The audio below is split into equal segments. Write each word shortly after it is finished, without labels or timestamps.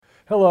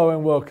Hello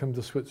and welcome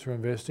to Switzer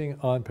Investing.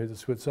 I'm Peter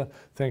Switzer.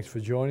 Thanks for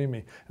joining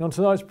me. And on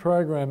tonight's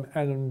program,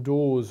 Adam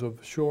Dawes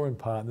of Shaw and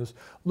Partners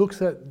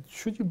looks at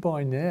should you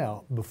buy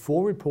now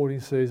before reporting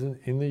season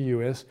in the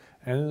US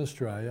and in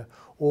Australia,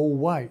 or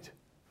wait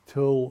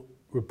till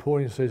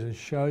reporting season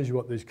shows you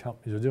what these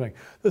companies are doing.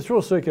 The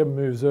thrill seeker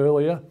moves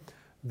earlier.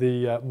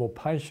 The more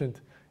patient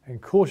and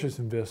cautious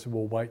investor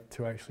will wait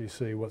to actually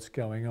see what's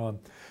going on.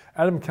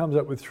 Adam comes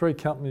up with 3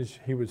 companies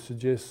he would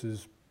suggest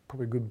is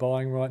probably good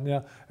buying right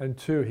now, and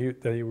 2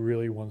 that he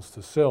really wants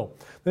to sell.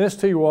 Then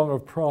ST Wong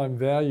of Prime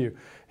Value.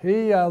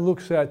 He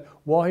looks at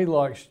why he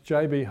likes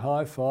JB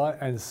Hi-Fi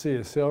and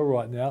CSL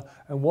right now,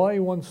 and why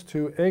he wants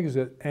to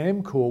exit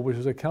Amcor, which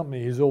is a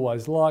company he's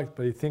always liked,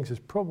 but he thinks is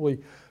probably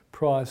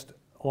priced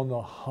on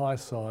the high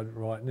side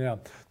right now.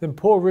 Then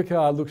Paul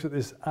Rickard looks at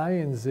this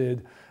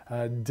ANZ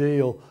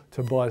deal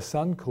to buy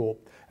Suncorp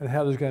and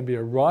how there's going to be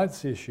a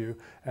rights issue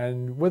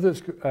and whether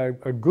it's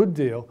a good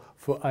deal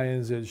for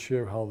ANZ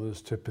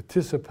shareholders to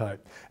participate.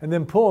 And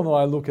then Paul and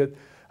I look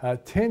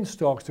at 10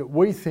 stocks that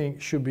we think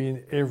should be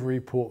in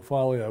every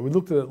portfolio. We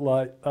looked at it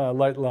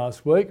late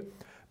last week,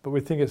 but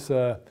we think it's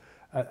a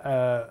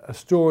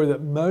story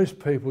that most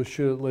people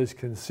should at least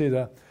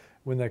consider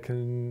when they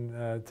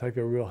can take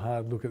a real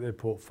hard look at their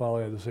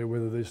portfolio to see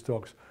whether these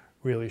stocks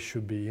really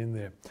should be in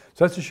there.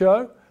 So that's the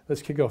show.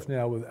 Let's kick off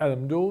now with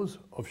Adam Dawes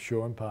of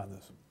Shaw and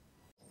Partners.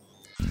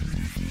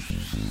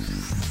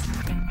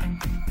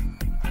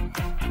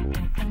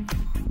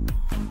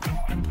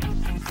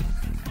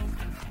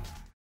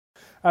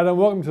 Adam,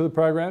 welcome to the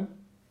program.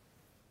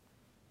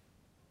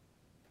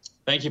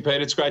 Thank you,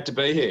 Peter. It's great to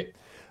be here.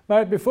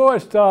 Mate, before I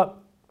start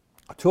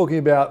talking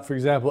about, for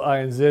example,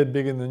 ANZ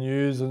big in the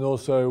news and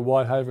also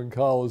Whitehaven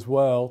Coal as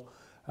well,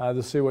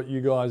 to see what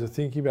you guys are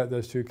thinking about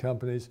those 2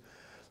 companies,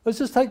 let's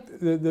just take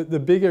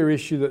the bigger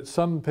issue that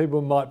some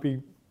people might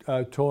be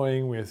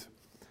toying with.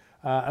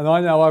 And I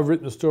know I've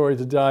written a story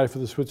today for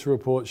the Switzer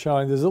Report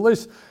showing there's at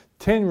least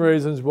 10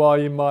 reasons why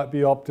you might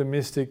be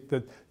optimistic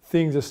that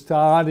things are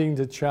starting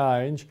to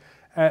change.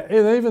 And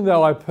even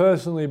though I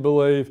personally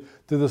believe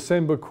the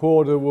December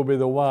quarter will be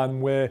the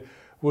one where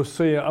we'll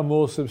see a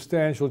more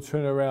substantial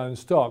turnaround in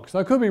stocks.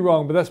 And I could be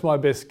wrong, but that's my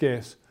best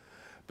guess.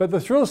 But the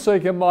thrill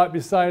seeker might be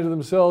saying to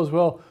themselves,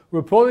 well,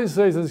 reporting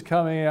season's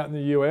coming out in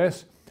the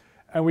US,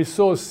 and we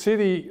saw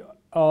Citi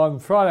on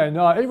Friday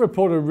night. It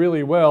reported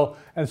really well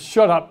and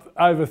shot up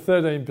over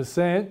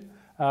 13%.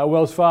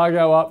 Wells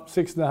Fargo up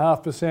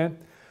 6.5%.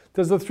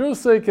 Does the thrill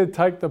seeker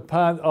take the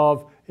punt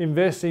of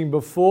investing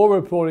before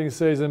reporting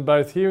season,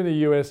 both here in the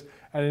US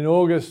and in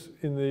August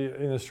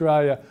in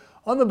Australia,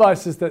 on the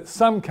basis that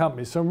some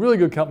companies, some really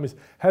good companies,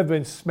 have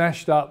been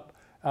smashed up,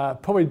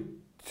 probably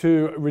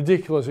to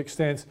ridiculous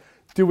extents?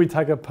 Do we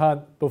take a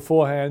punt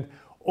beforehand?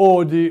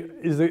 Or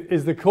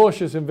is the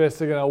cautious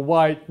investor going to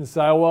wait and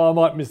say, well, I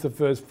might miss the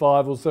first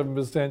 5 or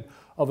 7%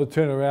 of a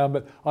turnaround,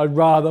 but I'd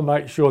rather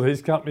make sure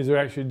these companies are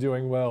actually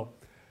doing well?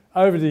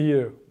 Over to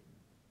you.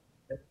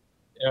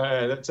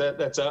 Yeah,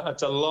 that's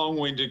a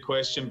long-winded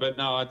question, but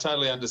no, I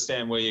totally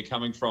understand where you're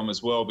coming from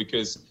as well,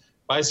 because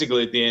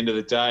basically at the end of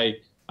the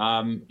day,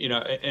 you know,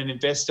 an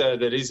investor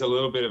that is a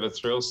little bit of a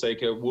thrill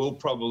seeker will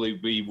probably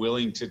be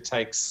willing to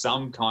take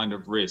some kind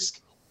of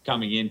risk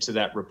coming into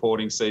that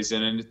reporting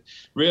season. And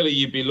really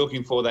you'd be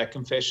looking for that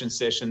confession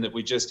session that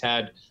we just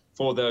had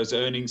for those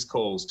earnings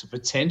calls to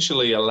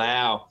potentially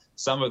allow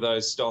some of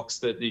those stocks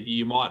that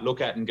you might look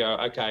at and go,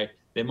 okay,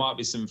 there might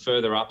be some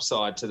further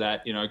upside to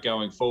that, you know,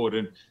 going forward.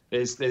 And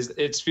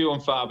it's few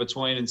and far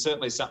between, and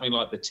certainly something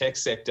like the tech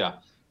sector,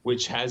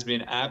 which has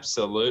been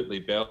absolutely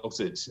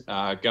belted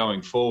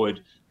going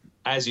forward,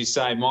 as you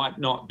say, might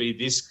not be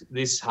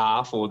this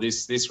half or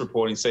this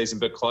reporting season,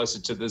 but closer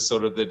to the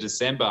sort of the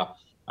December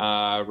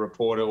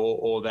report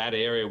or that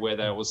area where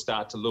they will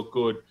start to look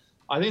good.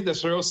 I think the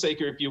thrill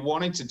seeker, if you're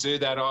wanting to do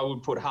that, I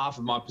would put half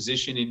of my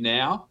position in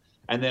now,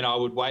 and then I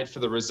would wait for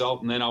the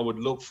result, and then I would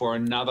look for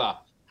another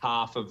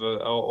half of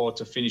or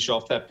to finish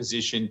off that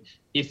position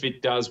if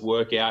it does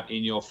work out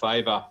in your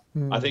favour.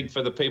 I think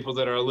for the people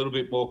that are a little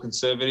bit more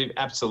conservative,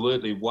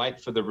 absolutely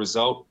wait for the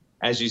result.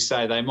 As you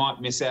say, they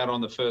might miss out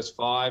on the first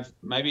 5,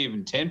 maybe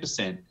even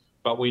 10%.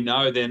 But we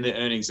know then the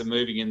earnings are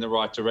moving in the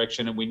right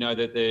direction, and we know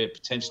that they're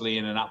potentially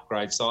in an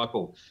upgrade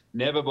cycle.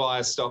 Never buy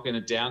a stock in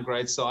a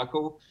downgrade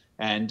cycle.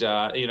 And,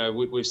 you know,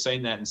 we've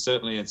seen that, and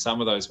certainly in some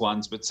of those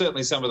ones, but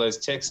certainly some of those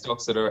tech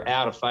stocks that are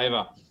out of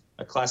favour.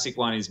 A classic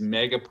one is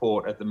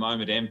Megaport at the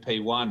moment,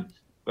 MP1.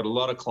 Got a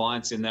lot of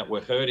clients in that we're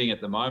hurting at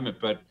the moment,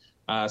 but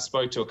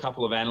spoke to a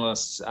couple of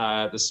analysts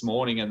this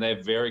morning, and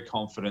they're very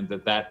confident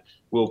that that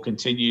will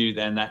continue,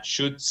 and that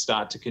should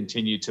start to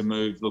continue to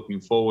move looking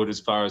forward, as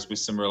far as with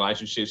some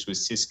relationships with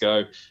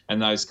Cisco and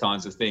those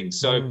kinds of things.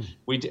 So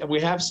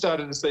we have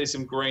started to see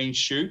some green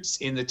shoots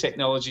in the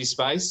technology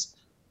space,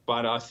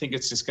 but I think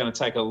it's just going to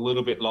take a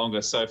little bit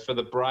longer. So for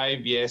the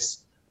brave,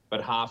 yes,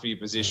 but half of your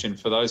position.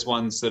 For those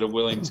ones that are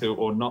willing to,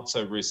 or not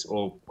so risk,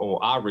 or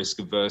are risk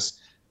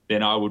averse,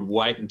 then I would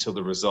wait until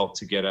the result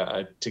to get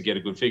a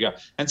good figure.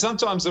 And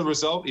sometimes the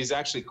result is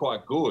actually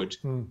quite good,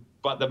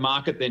 but the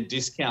market then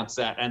discounts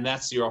that, and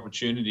that's your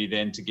opportunity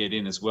then to get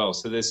in as well.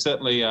 So there's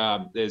certainly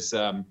there's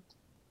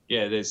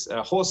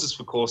horses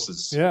for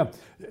courses. Yeah,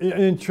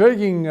 an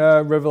intriguing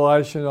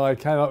revelation I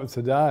came up with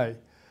today,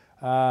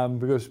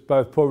 because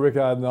both Paul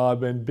Rickard and I have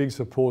been big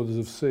supporters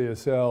of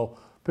CSL,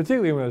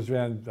 particularly when it was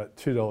around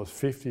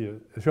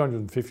 $2.50,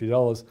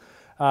 $250,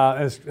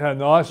 and it's had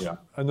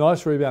a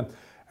nice rebound.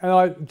 And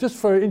I, just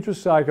for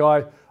interest's sake,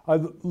 I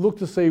looked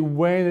to see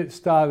when it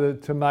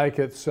started to make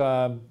its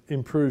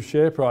improved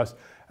share price,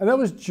 and that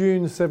was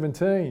June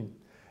 17.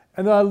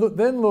 And I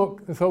then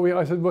looked and thought,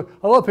 I said, well,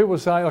 a lot of people were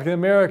saying, like in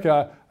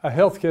America, a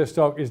healthcare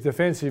stock is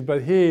defensive,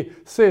 but here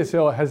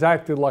CSL has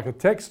acted like a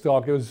tech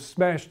stock. It was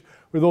smashed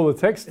with all the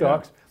tech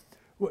stocks.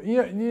 Yeah. Well,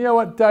 you know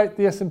what date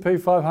the S&P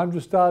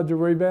 500 started to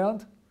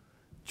rebound?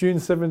 June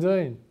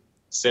 17.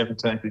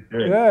 17th.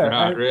 Yeah.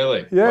 Right,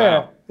 really? Yeah.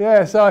 Wow.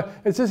 Yeah. So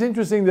it's just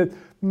interesting that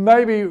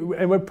maybe,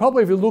 and we're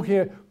probably, if you're looking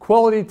at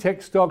quality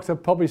tech stocks,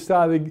 have probably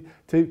started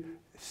to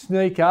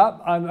sneak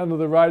up under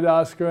the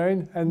radar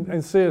screen, and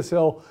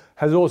CSL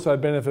has also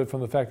benefited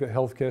from the fact that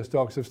healthcare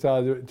stocks have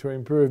started to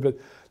improve. But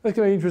that's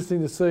going to be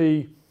interesting to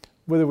see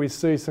whether we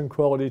see some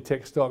quality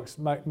tech stocks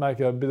make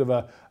a bit of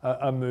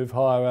a move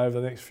higher over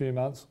the next few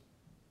months.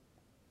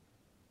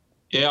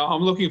 Yeah,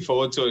 I'm looking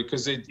forward to it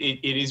because it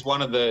is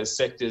one of the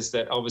sectors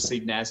that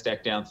obviously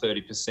NASDAQ down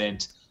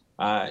 30%.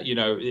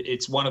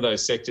 It's one of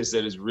those sectors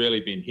that has really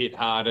been hit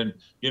hard. And,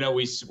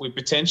 we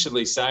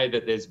potentially say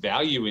that there's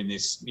value in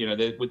this,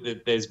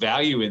 there's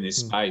value in this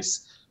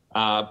space.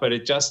 But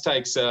it just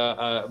takes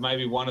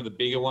maybe one of the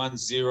bigger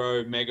ones,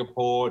 Xero,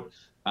 Megaport,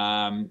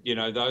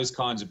 those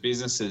kinds of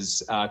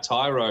businesses,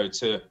 Tyro,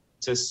 to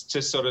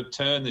sort of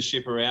turn the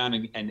ship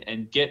around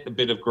and get a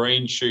bit of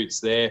green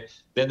shoots there.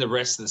 Then the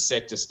rest of the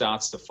sector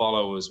starts to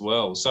follow as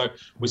well. So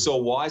we saw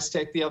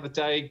WiseTech the other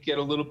day get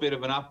a little bit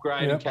of an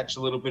upgrade and catch a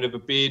little bit of a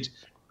bid.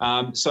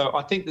 So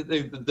I think that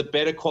the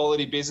better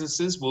quality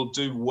businesses will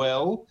do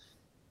well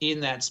in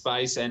that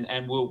space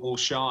and will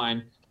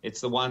shine. It's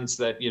the ones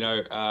that,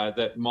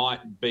 that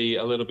might be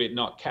a little bit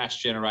not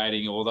cash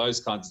generating or those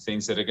kinds of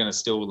things that are going to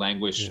still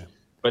languish. Yeah.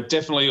 But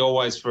definitely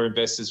always for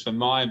investors, for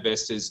my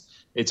investors,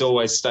 it's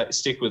always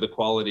stick with the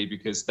quality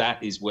because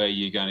that is where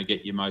you're going to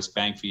get your most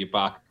bang for your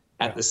buck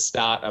at the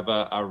start of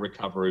a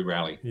recovery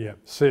rally. Yeah,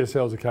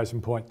 CSL is a case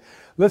in point.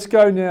 Let's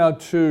go now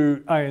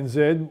to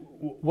ANZ.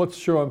 What's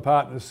Shaw and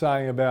Partners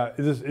saying about,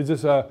 is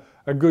this a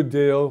good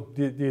deal?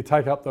 Do you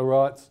take up the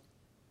rights?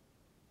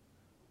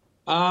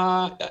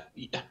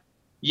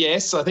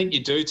 Yes, I think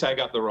you do take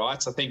up the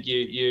rights. I think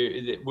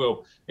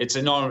it's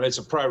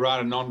a pro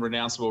rata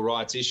non-renounceable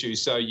rights issue,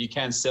 so you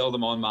can sell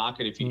them on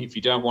market if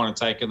you don't want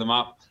to take them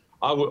up.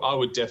 I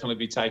would definitely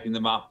be taking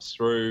them up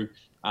through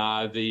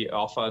the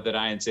offer that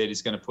ANZ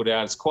is going to put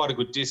out. It's quite a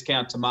good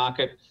discount to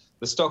market.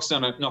 The stock's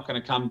not going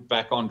to come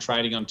back on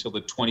trading until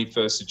the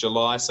 21st of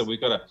July, so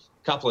we've got a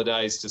couple of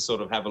days to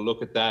sort of have a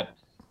look at that.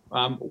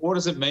 What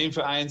does it mean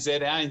for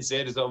ANZ?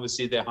 ANZ is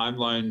obviously their home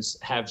loans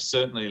have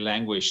certainly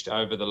languished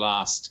over the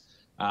last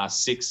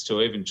 6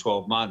 to even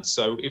 12 months.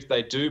 So if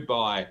they do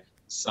buy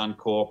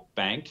Suncorp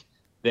Bank,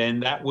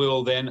 then that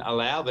will then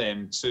allow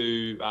them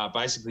to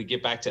basically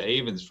get back to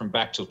evens from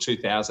back till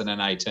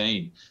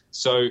 2018.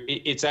 So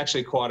it's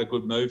actually quite a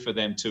good move for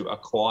them to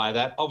acquire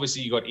that.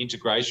 Obviously, you've got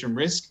integration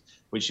risk,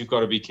 which you've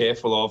got to be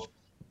careful of.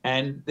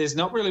 And there's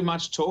not really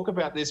much talk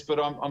about this, but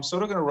I'm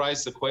sort of going to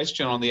raise the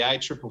question on the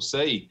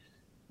ACCC.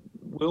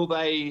 Will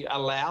they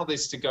allow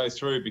this to go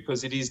through?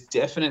 Because it is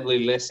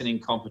definitely lessening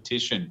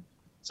competition.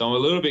 So I'm a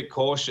little bit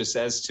cautious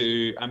as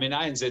to,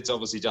 ANZ's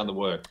obviously done the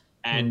work.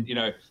 And,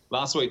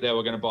 last week they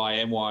were going to buy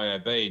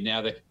MYOB.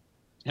 Now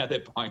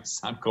they're buying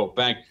Suncorp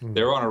Bank.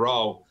 They're on a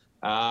roll.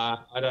 I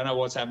don't know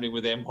what's happening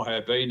with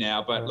MYOB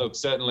now, but look,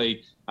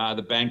 certainly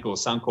the bank or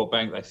Suncorp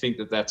Bank, they think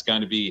that that's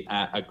going to be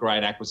a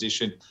great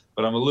acquisition.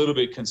 But I'm a little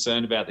bit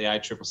concerned about the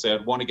ACCC.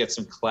 I'd want to get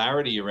some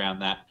clarity around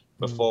that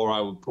before I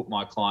would put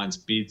my clients'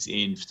 bids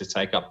in to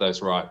take up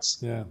those rights.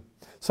 Yeah.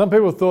 Some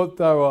people thought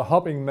they were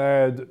hopping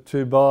mad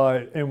to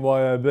buy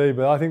MYOB,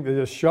 but I think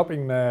they're just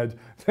shopping mad.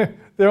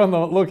 They're on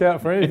the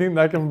lookout for anything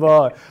they can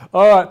buy.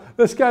 All right,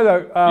 let's go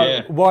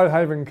to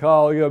Whitehaven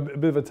Coal. You got a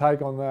bit of a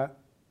take on that?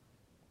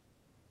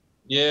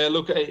 Yeah,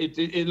 look,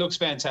 it looks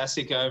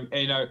fantastic. They've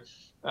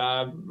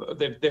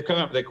come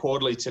up with their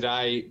quarterly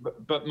today,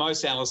 but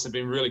most analysts have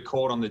been really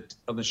caught on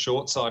the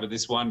short side of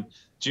this one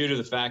due to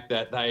the fact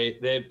that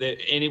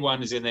anyone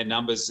who's in their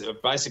numbers are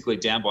basically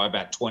down by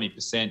about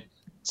 20%.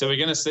 So we're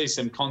going to see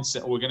some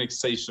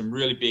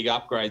really big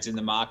upgrades in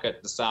the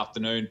market this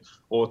afternoon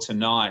or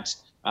tonight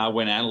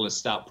when analysts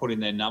start putting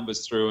their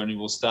numbers through, and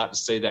we'll start to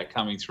see that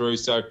coming through.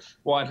 So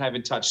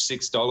Whitehaven touched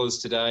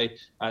 $6 today.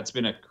 It's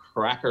been a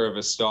cracker of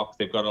a stock.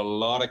 They've got a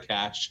lot of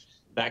cash.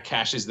 That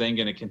cash is then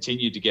going to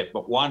continue to get,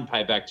 but one,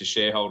 pay back to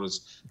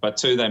shareholders, but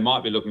two, they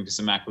might be looking for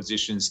some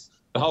acquisitions.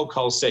 The whole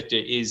coal sector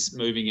is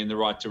moving in the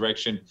right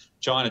direction.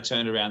 China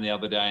turned around the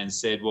other day and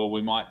said, well,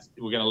 we're going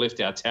to lift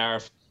our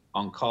tariff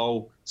on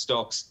coal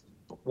stocks.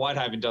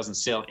 Whitehaven doesn't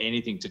sell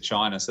anything to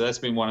China, so that's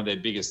been one of their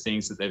biggest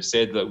things that they've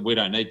said, that we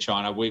don't need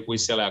China. We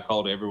sell our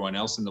coal to everyone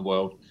else in the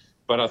world.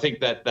 But I think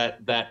that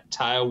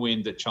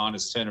tailwind that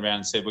China's turned around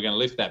and said we're going to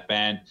lift that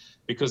ban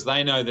because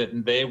they know that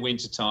in their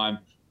winter time,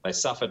 they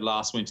suffered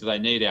last winter. They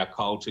need our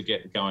coal to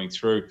get going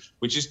through,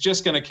 which is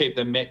just going to keep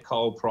the met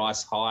coal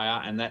price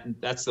higher. And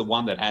that's the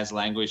one that has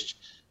languished,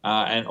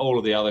 and all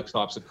of the other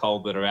types of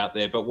coal that are out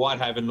there. But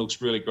Whitehaven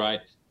looks really great.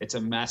 It's a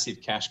massive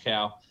cash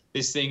cow.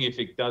 This thing, if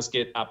it does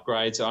get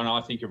upgrades, and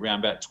I think around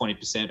about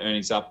 20%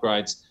 earnings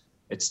upgrades,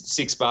 it's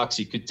 $6.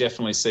 You could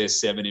definitely see a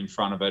 7 in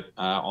front of it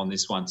on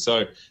this one.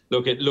 So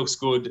look, it looks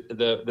good.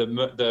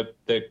 The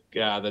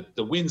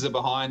winds are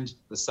behind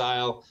the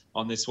sale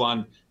on this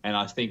one, and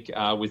I think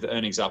with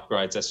earnings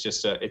upgrades, that's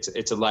just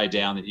it's a lay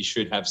down that you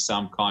should have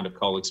some kind of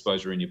coal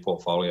exposure in your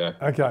portfolio.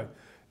 Okay,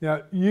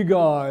 now you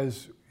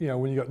guys,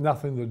 when you got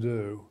nothing to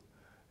do,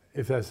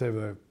 if that's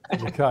ever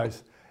the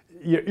case,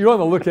 you're on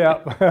the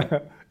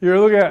lookout. You're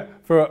looking at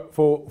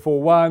for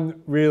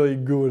one really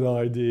good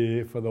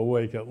idea for the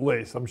week at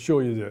least. I'm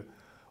sure you do.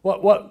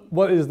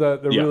 What is the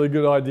really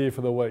good idea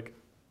for the week?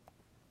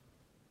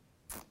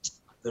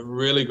 The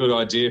really good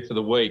idea for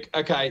the week.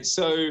 Okay,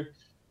 so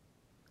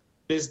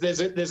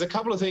there's a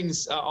couple of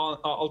things.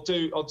 I'll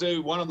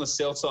do one on the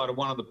sell side and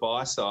one on the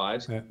buy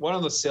side. Yeah. One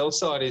on the sell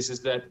side is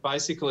that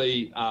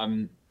basically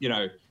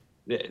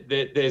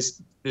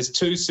there's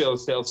two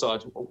sell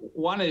sides.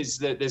 One is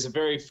that there's a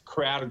very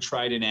crowded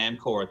trade in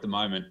Amcor at the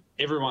moment.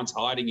 Everyone's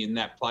hiding in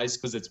that place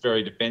because it's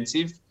very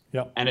defensive,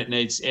 and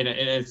it's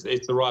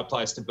the right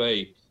place to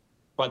be.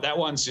 But that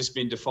one's just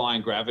been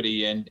defying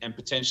gravity, and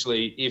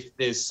potentially if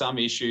there's some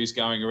issues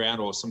going around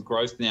or some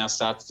growth now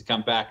starts to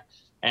come back,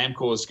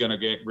 Amcor is going to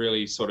get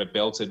really sort of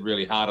belted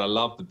really hard. I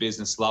love the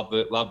business, love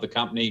the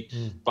company,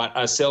 but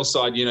a sell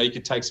side, you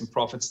could take some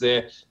profits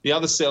there. The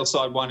other sell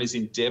side one is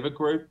Endeavour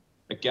Group.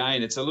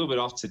 Again, it's a little bit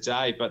off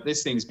today, but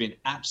this thing's been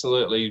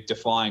absolutely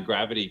defying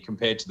gravity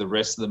compared to the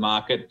rest of the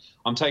market.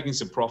 I'm taking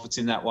some profits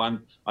in that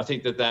one. I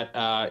think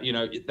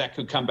that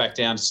could come back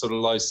down to sort of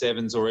low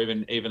 7s or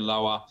even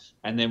lower,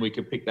 and then we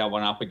could pick that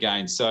one up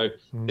again. So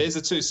there's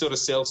the two sort of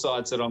sell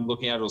sides that I'm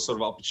looking at, or sort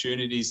of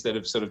opportunities that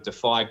have sort of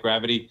defied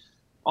gravity.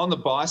 On the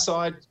buy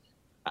side,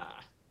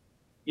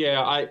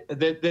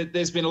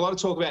 there's been a lot of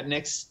talk about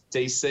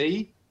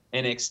NextDC.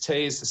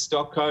 NXT is the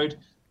stock code.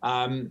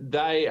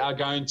 They are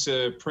going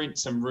to print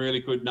some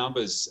really good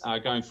numbers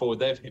going forward.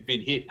 They've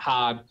been hit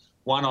hard,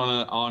 one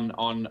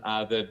on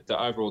the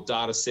overall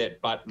data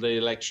set, but the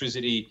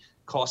electricity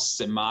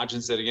costs and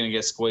margins that are going to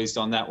get squeezed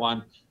on that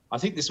one. I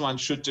think this one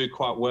should do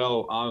quite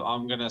well.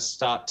 I'm going to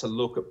start to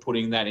look at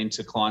putting that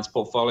into clients'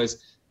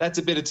 portfolios. That's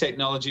a bit of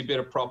technology, a bit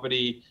of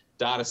property,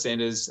 data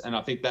centers, and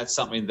I think that's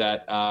something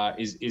that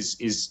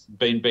is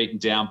been beaten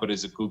down, but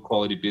is a good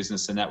quality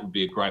business, and that would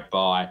be a great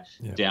buy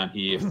down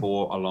here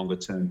for a longer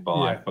term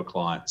buy for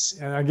clients.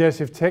 And I guess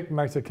if tech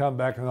makes a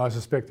comeback, and I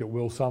suspect it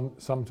will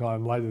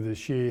sometime later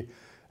this year,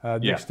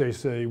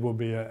 NextDC will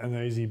be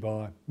an easy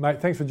buy.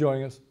 Mate, thanks for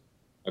joining us.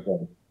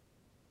 Okay.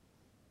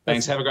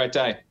 Thanks. Have a great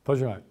day.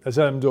 Pleasure, mate. That's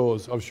Adam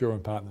Dawes of Shaw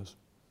and Partners.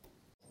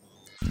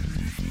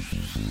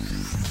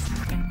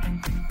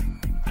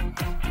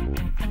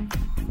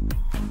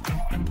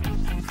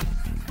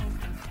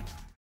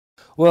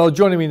 Well,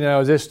 joining me now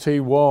is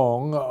ST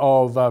Wong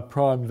of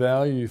Prime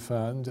Value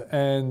Fund,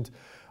 and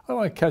I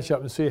want to catch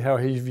up and see how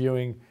he's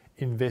viewing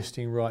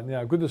investing right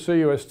now. Good to see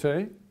you,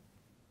 ST.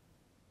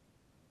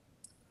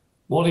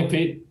 Morning,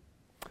 Pete.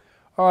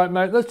 All right,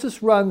 mate, let's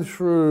just run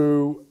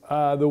through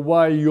the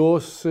way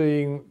you're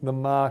seeing the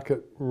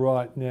market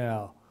right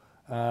now.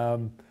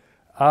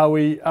 Are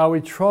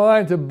we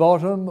trying to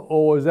bottom,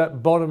 or is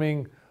that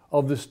bottoming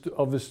of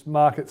this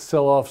market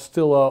sell-off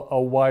still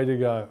a way to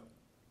go?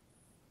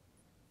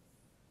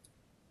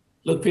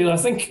 Look, Peter, I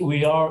think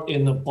we are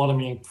in the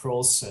bottoming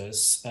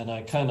process, and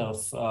I kind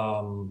of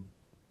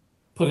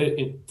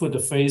put the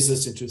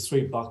phases into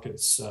three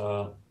buckets.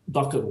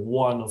 Bucket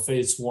one, or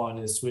phase one,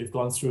 is we've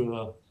gone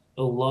through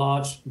a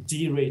large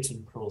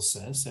de-rating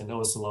process, and that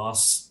was the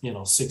last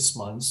 6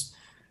 months.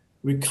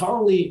 We're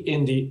currently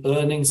in the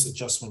earnings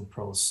adjustment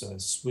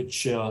process,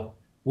 which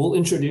will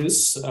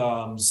introduce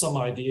some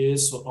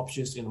ideas or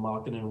options in the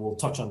market, and we'll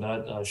touch on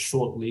that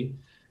shortly.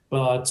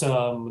 But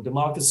the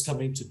market's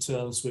coming to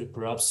terms with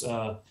perhaps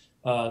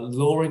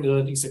lowering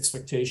earnings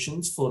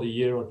expectations for the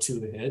year or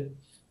two ahead.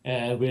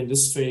 And we're in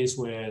this phase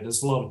where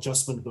there's a lot of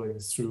adjustment going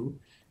through,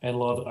 and a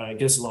lot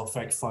of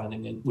fact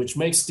finding, which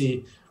makes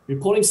the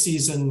reporting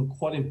season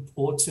quite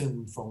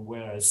important from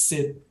where I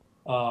sit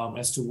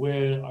as to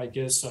where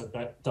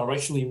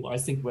directionally I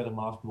think where the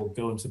market will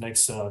go into the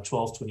next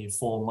 12,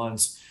 24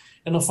 months.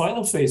 And the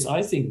final phase,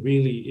 I think,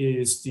 really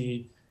is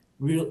the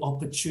real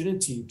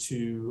opportunity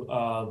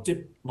to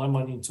dip my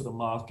money into the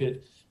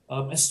market,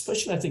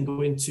 especially I think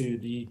going to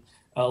the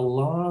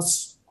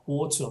last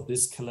quarter of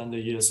this calendar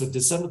year. So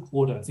December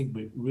quarter, I think,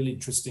 will be really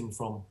interesting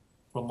from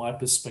my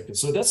perspective.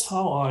 So that's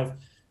how I've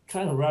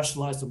kind of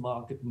rationalized the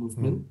market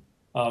movement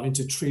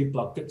into three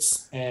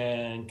buckets,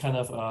 and kind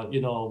of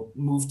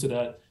move to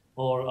that,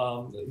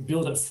 or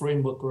build a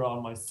framework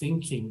around my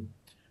thinking.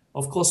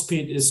 Of course,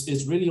 Pete,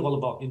 is really all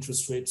about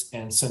interest rates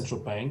and central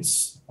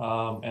banks.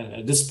 And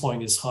at this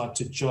point, it's hard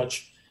to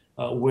judge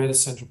where the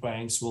central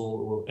banks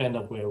will end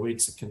up where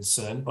rates are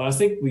concerned. But I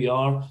think we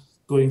are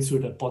going through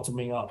that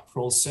bottoming out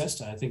process.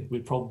 And I think we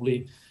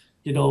probably,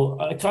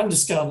 I can't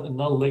discount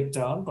another leg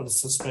down, but I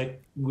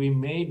suspect we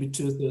may be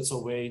 2/3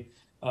 away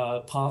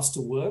past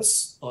the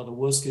worst or the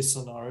worst case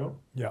scenario.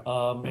 Yeah.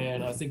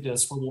 And I think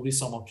there's probably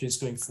some opportunities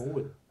going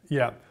forward.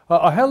 Yeah.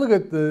 I had a look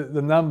at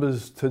the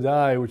numbers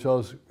today, which I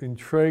was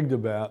intrigued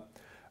about.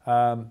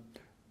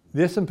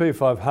 The S&P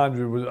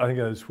 500 was, I think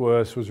at its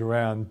worst, was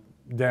around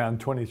down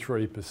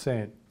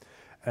 23%,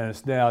 and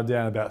it's now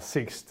down about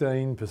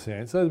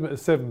 16%. So it's about a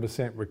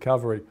 7%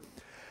 recovery.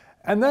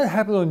 And that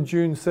happened on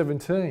June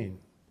 17.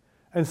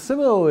 And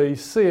similarly,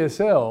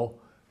 CSL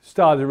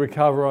started to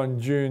recover on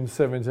June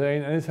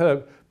 17, and it's had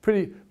a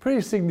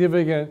pretty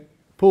significant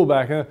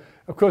pullback. And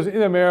of course,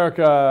 in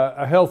America,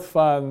 a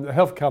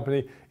health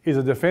company is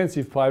a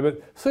defensive play,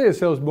 but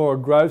CSL is more a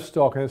growth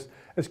stock, and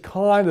it's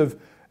kind of,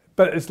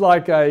 but it's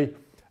like a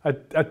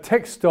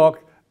tech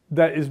stock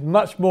that is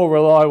much more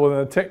reliable than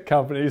a tech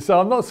company. So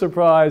I'm not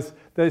surprised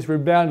that it's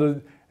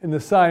rebounded in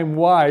the same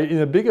way, in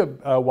a bigger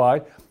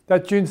way.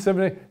 That June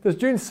 17, does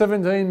June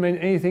 17 mean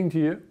anything to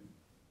you?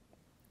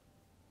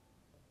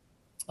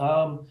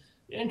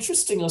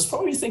 Interesting. I was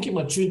probably thinking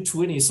about June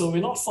 20, so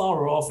we're not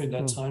far off in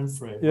that time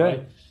frame, Yeah.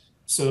 right?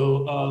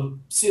 So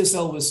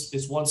CSL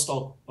is one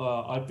stock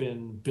I've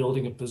been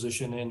building a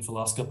position in for the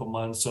last couple of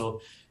months.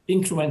 So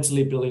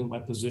incrementally building my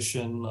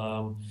position.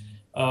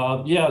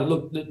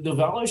 Look, the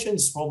valuation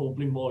is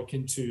probably more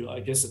akin to, I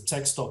guess, a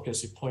tech stock,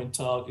 as you point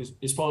out,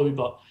 is probably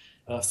about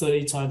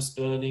 30 times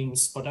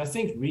earnings. But I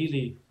think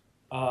really,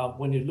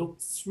 when you look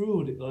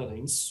through the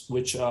earnings,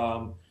 which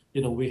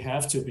we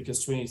have to,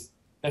 because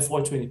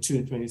FY22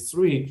 and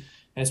 23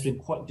 has been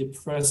quite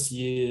depressed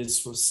years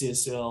for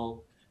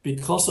CSL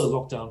because of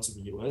lockdowns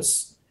in the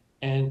US.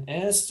 And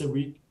as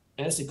the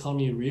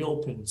economy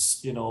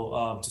reopens,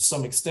 to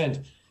some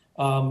extent,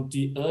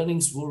 the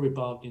earnings will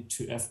rebound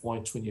into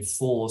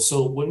FY24.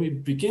 So when we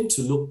begin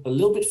to look a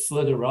little bit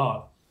further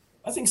out,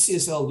 I think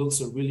CSL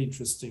looks a really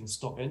interesting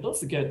stock. And don't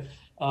forget,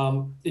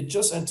 it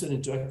just entered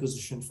into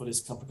acquisition for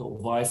this company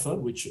called Vifor,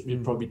 which we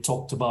probably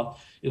talked about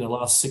in the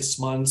last 6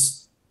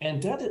 months. And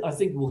that, I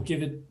think, will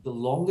give it the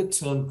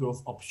longer-term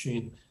growth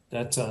opportunity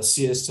that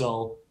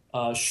CSL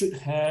should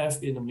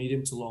have in the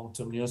medium to long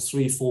term,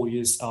 3-4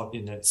 years out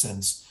in that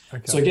sense.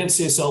 Okay. So again,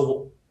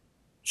 CSL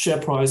share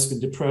price been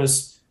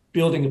depressed,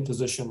 building a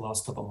position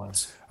last couple of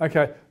months.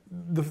 Okay,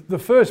 the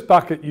first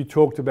bucket you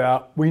talked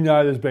about, we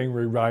know there's been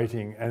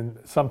re-rating, and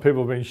some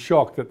people have been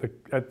shocked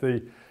at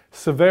the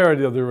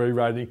severity of the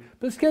re-rating.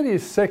 But let's get to your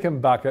second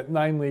bucket,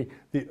 namely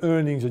the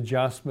earnings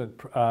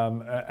adjustment,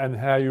 and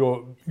how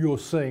you're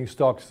seeing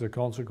stocks as a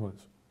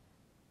consequence.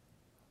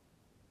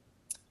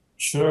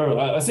 Sure,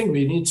 I think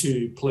we need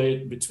to play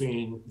it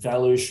between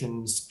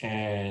valuations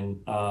and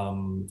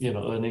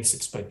earnings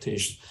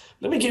expectation.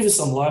 Let me give you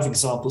some live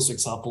examples. For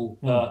example,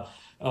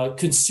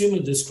 consumer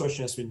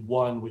discretion has been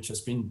one which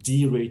has been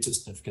derated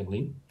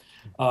significantly,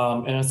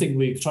 and I think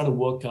we're trying to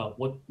work out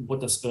what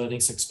does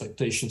earnings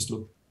expectations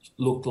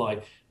look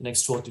like the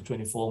next 12 to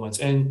 24 months,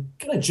 and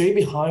kind of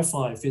JB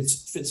Hi-Fi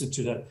fits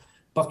into that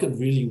bucket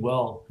really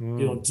well.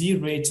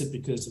 Derated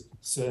because of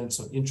concerns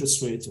on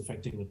interest rates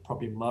affecting the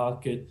property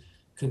market,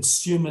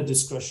 consumer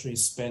discretionary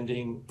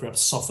spending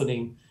perhaps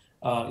softening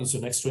into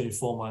the next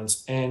 24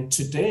 months. And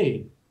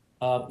today,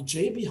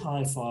 JB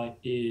Hi-Fi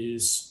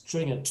is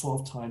trading at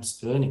 12 times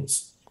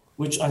earnings,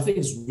 which I think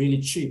is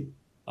really cheap,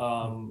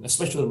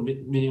 especially in the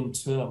medium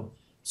term.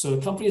 So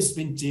the company has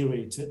been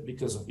derated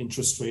because of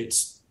interest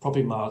rates,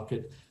 property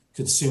market,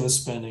 consumer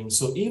spending.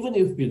 So even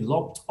if we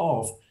lopped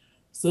off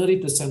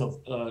 30%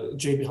 of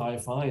JB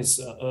Hi-Fi's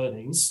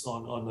earnings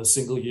on a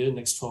single year,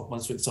 next 12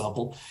 months, for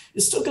example,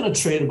 it's still going to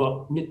trade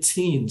about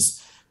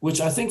mid-teens,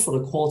 which I think for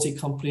the quality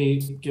company,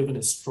 given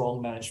its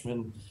strong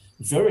management,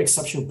 very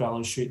exceptional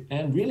balance sheet,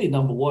 and really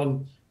number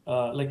one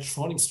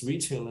electronics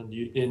retailer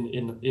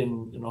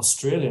in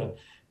Australia,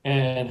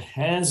 and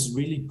has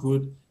really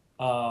good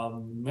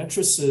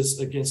matrices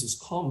against its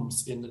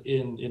comps in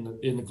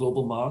the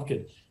global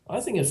market. I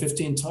think at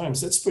 15 times,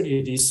 that's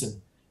pretty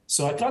decent.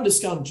 So I can't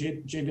discount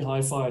JB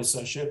Hi-Fi's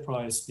share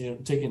price,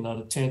 taking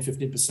another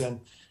 10-15%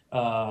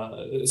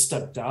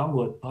 step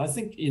downward. I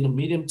think in the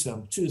medium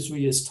term, 2 to 3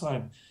 years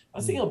time, I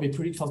think I'll be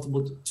pretty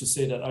comfortable to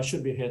say that I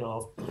should be ahead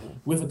of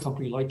with a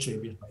company like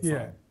JB Hi-Fi.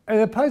 Yeah, and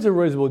it pays a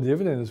reasonable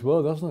dividend as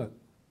well, doesn't it?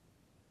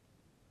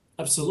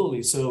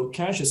 Absolutely. So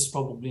cash is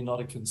probably not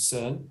a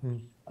concern.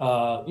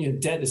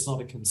 Debt is not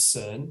a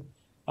concern.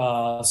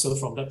 So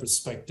from that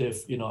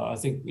perspective, I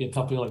think a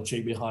company like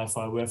JB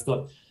Hi-Fi, we've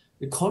got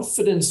the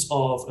confidence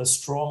of a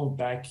strong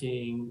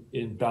backing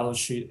in balance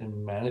sheet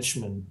and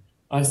management.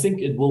 I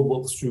think it will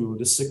work through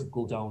the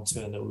cyclical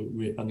downturn that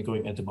we're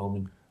undergoing at the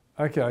moment.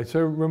 Okay, so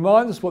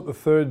remind us what the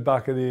third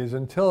bucket is,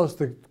 and tell us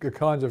the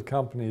kinds of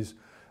companies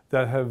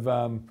that have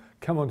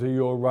come onto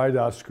your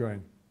radar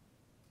screen.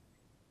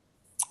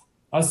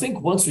 I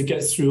think once we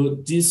get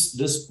through this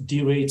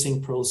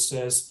derating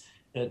process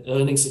and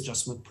earnings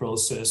adjustment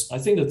process, I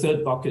think the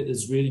third bucket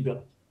is really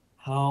about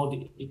how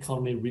the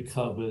economy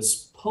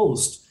recovers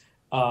post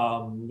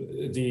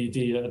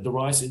the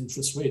rise in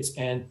interest rates.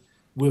 And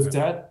with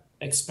that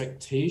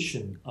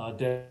expectation,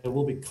 there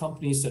will be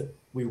companies that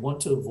we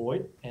want to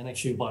avoid and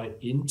actually buy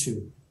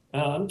into.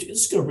 I'm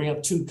just going to bring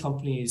up two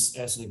companies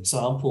as an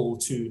example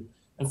to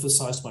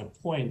emphasize my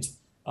point.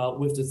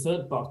 With the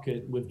third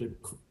bucket, with the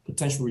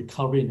potential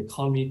recovery in the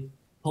economy,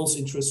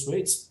 post-interest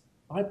rates,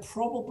 I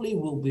probably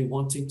will be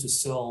wanting to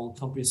sell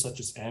companies such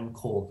as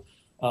Amcor.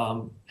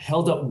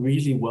 Held up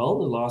really well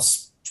the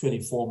last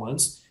 24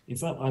 months. In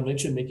fact, I'm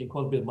actually making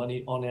quite a bit of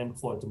money on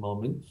Amcor at the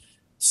moment.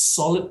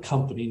 Solid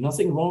company,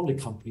 nothing wrong with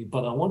the company,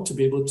 but I want to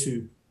be able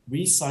to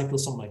recycle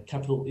some of my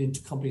capital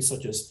into companies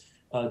such as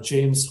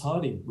James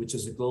Hardie, which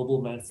is a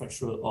global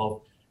manufacturer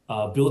of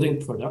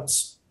building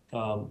products.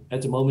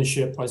 At the moment,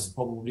 share price is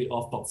probably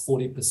off about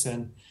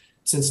 40%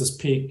 since its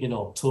peak in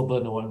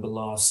October, November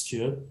last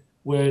year,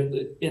 where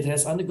it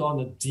has undergone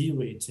a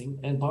derating.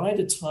 And by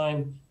the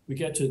time we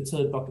get to the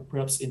third bucket,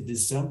 perhaps in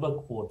December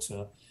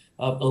quarter,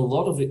 a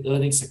lot of the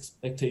earnings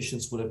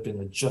expectations would have been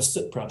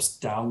adjusted, perhaps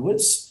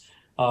downwards.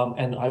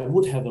 And I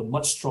would have a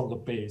much stronger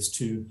base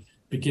to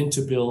begin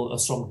to build a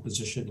stronger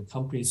position in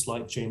companies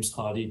like James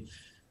Hardie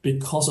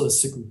because of the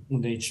cyclical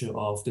nature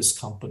of this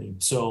company.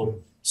 So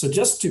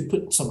just to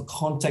put some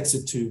context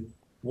into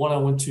what I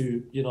want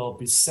to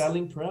be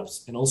selling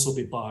perhaps, and also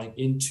be buying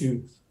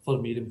into for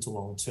the medium to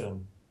long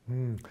term.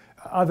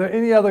 Are there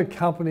any other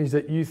companies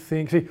that you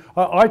think? See,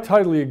 I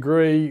totally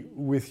agree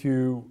with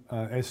you,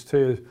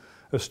 ST.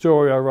 A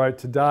story I wrote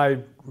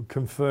today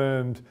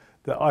confirmed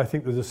that I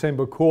think the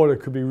December quarter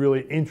could be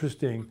really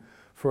interesting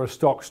for a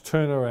stock's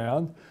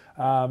turnaround.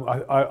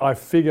 I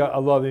figure a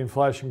lot of the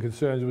inflation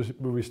concerns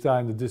will be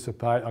starting to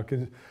dissipate.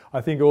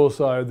 I think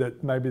also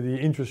that maybe the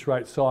interest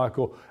rate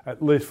cycle,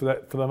 at least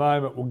for the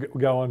moment, will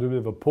go on to a bit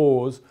of a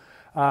pause.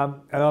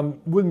 And I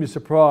wouldn't be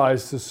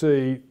surprised to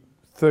see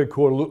fourth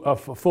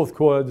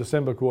quarter,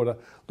 December quarter,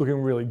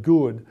 looking really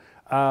good.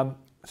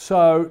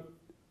 So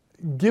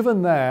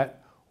given that,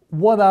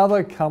 what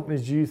other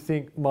companies do you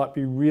think might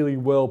be really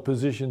well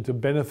positioned to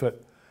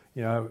benefit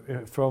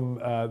from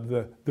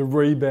the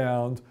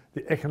rebound,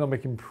 the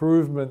economic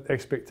improvement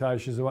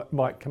expectations that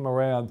might come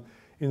around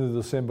in the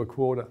December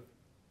quarter?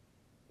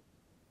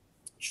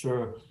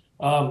 Sure.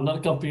 Another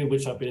company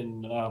which I've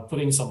been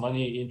putting some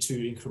money into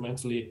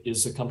incrementally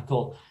is a company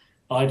called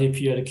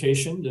IDP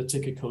Education. The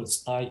ticker code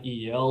is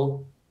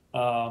IEL.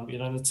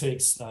 It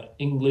undertakes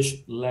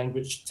English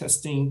language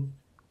testing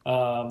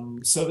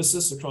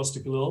services across the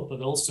globe,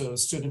 but also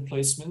student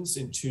placements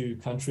into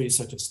countries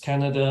such as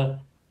Canada,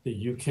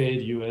 the UK,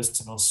 the US,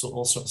 and also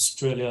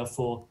Australia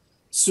for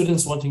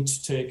students wanting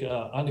to take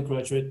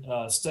undergraduate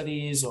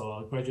studies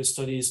or graduate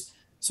studies.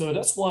 So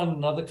that's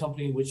another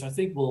company which I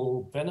think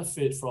will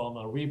benefit from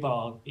a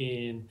rebound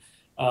in,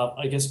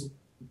 first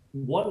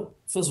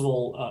of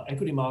all,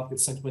 equity market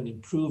sentiment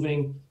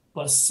improving,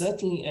 but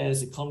certainly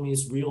as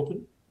economies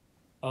reopen,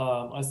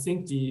 I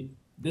think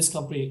this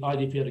company,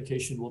 IDP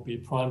Education, will be a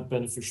prime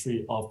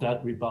beneficiary of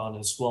that rebound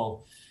as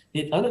well.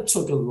 It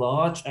undertook a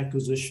large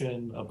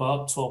acquisition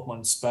about 12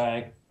 months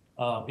back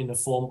in the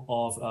form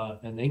of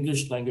an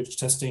English language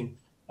testing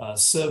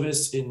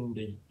service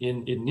in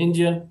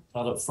India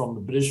from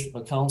the British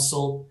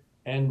Council.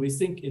 And we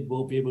think it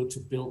will be able to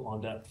build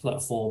on that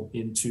platform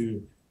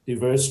into the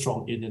very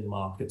strong Indian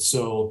market.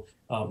 So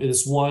it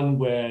is one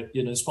where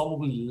it's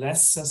probably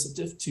less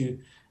sensitive to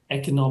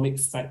economic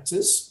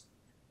factors,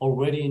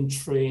 already in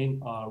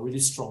train, really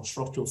strong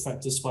structural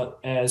factors. But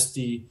as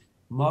the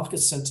market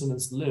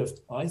sentiments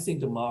lift, I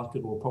think the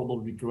market will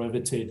probably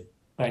gravitate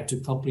back to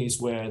companies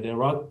where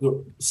there are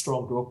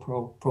strong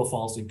growth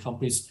profiles in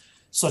companies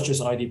such as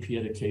IDP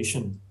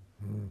Education.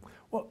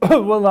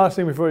 Well, one last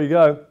thing before you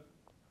go.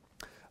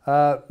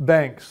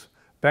 Banks.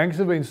 Banks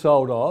have been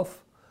sold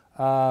off.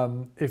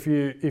 If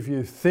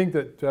you think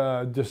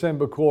that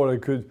December quarter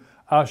could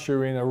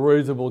usher in a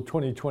reasonable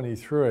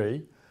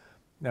 2023,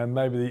 and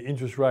maybe the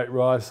interest rate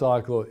rise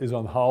cycle is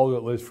on hold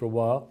at least for a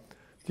while,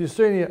 do you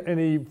see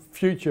any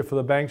future for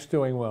the banks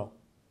doing well?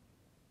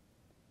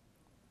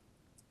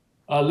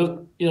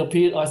 Look,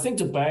 Pete, I think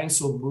the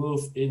banks will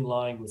move in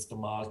line with the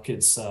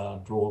markets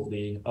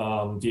broadly.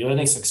 The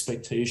earnings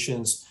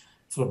expectations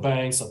for the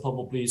banks are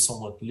probably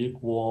somewhat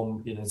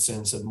lukewarm in a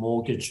sense that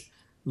mortgage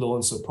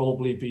loans will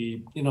probably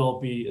be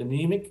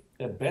anemic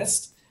at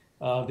best.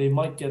 They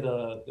might get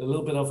a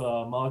little bit of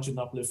a margin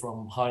uplift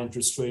from high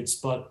interest rates,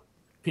 but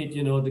Pete,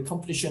 the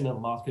competition in the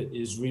market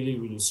is really,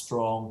 really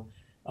strong.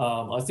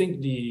 I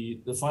think the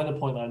final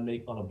point I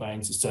make on the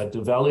banks is that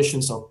the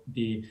valuations of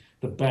the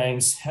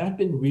banks have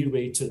been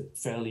re-rated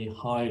fairly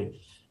high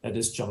at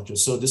this juncture.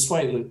 So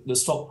despite the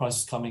stock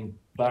prices coming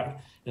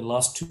back in the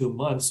last 2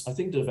 months, I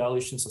think the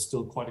valuations are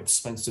still quite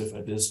expensive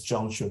at this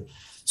juncture.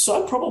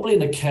 So I'm probably in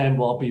the camp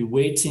where I'll be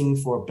waiting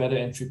for a better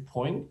entry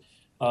point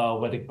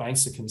where the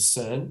banks are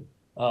concerned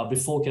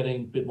before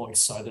getting a bit more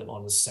excited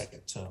on the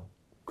second term.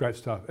 Great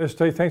stuff.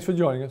 ST, thanks for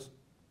joining us.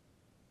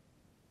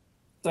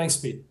 Thanks,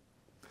 Pete.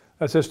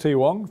 That's ST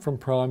Wong from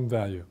Prime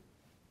Value.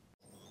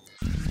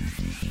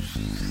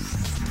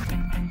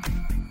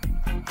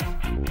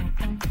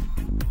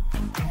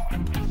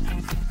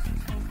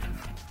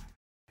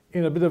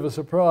 in a bit of a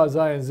surprise,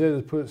 ANZ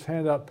has put its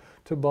hand up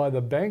to buy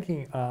the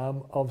banking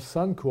arm of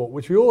Suncorp,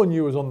 which we all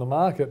knew was on the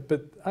market.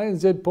 But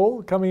ANZ,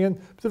 Paul, coming in,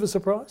 bit of a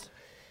surprise?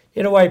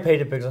 In a way,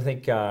 Peter, because I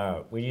think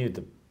we knew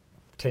that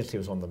potentially it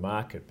was on the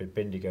market, but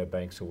Bendigo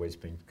Bank's always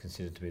been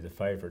considered to be the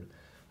favourite.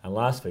 And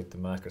last week, the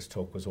market's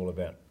talk was all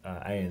about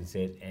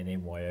ANZ and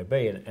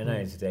MYOB, and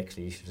ANZ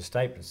actually issued a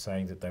statement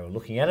saying that they were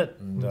looking at it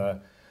and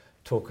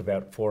talk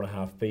about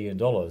 $4.5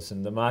 billion,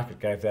 and the market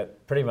gave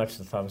that pretty much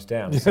the thumbs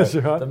down. Yes, so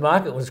right. The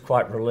market was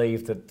quite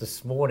relieved that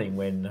this morning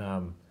when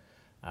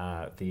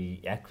the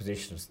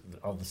acquisition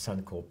of the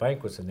Suncorp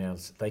Bank was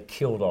announced, they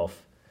killed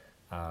off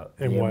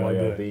the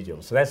MYOB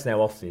deal. So that's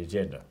now off the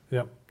agenda.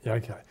 Yep. Yeah,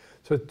 okay.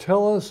 So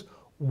tell us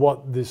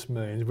what this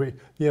means.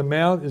 The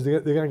amount is they're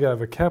going to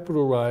have a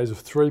capital raise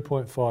of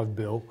 $3.5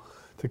 billion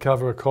to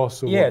cover a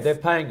cost of they're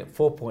paying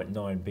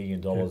 $4.9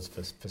 billion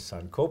for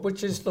Suncorp,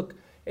 which is, look,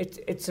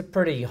 it's a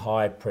pretty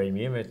high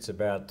premium. It's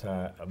about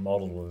a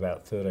model of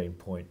about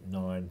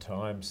 13.9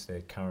 times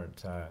their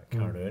current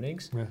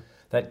earnings. Yeah.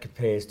 That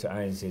compares to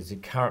ANZ's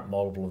current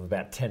multiple of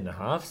about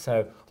 10.5.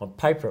 So on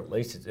paper, at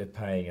least, they're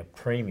paying a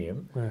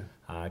premium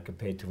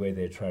compared to where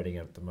they're trading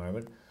at the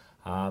moment.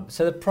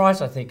 So the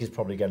price, I think, is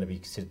probably going to be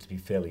considered to be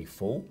fairly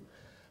full.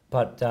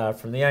 But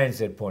from the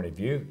ANZ point of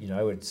view,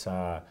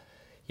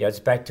 it's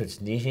back to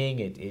its knitting.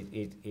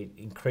 It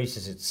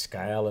increases its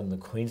scale in the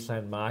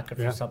Queensland market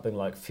from something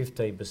like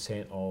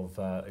 15%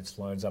 of its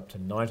loans up to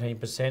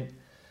 19%.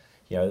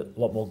 A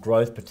lot more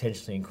growth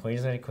potentially in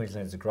Queensland.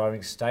 Queensland's a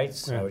growing state,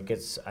 so it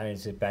gets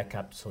ANZ back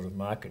up to sort of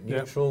market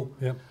neutral.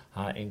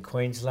 In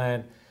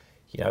Queensland,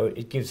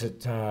 it gives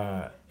it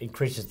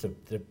increases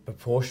the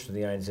proportion of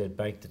the ANZ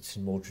Bank that's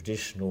in more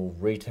traditional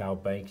retail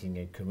banking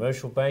and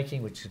commercial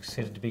banking, which is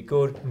considered to be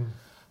good.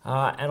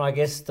 And I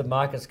guess the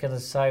market's going to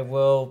say,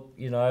 well,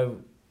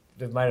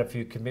 they've made a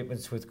few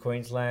commitments with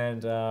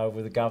Queensland,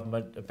 with the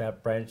government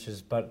about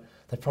branches, but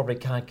they probably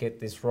can't get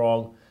this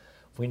wrong.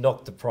 We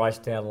knocked the price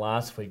down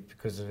last week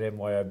because of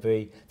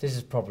MYOB. This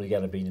is probably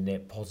going to be a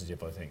net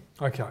positive, I think.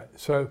 Okay,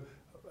 so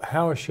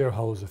how are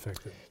shareholders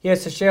affected? Yeah,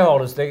 so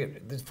shareholders, the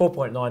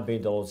 $4.9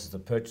 billion is the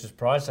purchase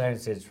price.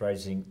 ANZ's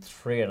raising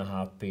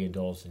 $3.5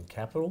 billion in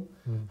capital.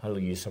 It'll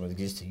use some of the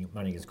existing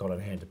money it's got on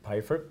hand to pay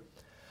for it.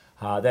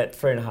 That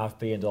 $3.5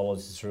 billion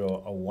is through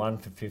a 1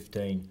 for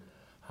 15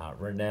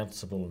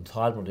 renounceable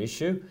entitlement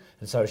issue.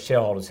 And so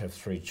shareholders have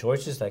three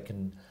choices. They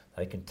can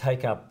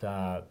take up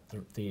the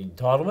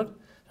entitlement.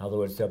 In other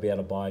words, they'll be able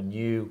to buy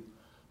new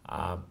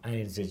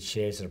ANZ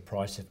shares at a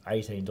price of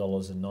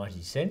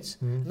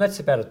 $18.90. And that's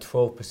about a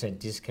 12%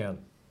 discount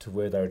to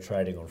where they were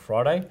trading on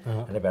Friday,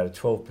 and about a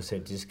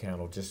 12%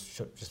 discount, or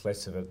just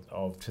less of it,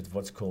 to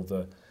what's called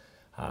the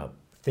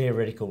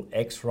theoretical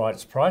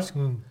ex-rights price.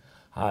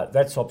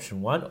 That's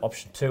option one.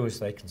 Option two is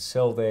they can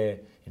sell their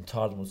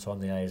entitlements on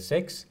the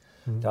ASX.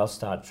 They'll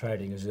start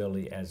trading as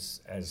early as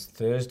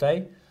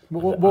Thursday.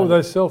 What will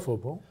they sell for,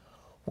 Paul?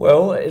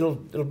 Well, it'll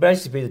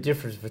basically be the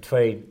difference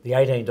between the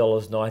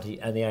 $18.90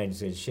 and the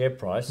ANZ share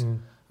price.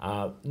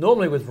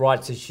 Normally with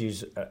rights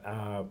issues,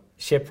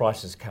 share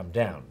prices come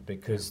down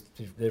because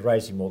they're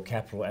raising more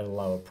capital at a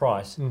lower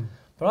price.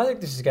 But I think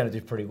this is going to do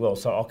pretty well.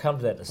 So I'll come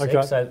to that in a sec.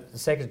 Okay. So the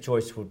second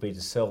choice would be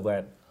to sell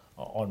that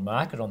on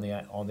market on the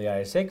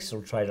ASX.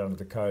 It'll trade under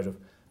the code of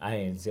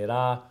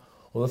ANZR.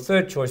 Well, the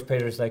third choice,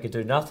 Peter, is they could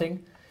do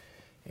nothing,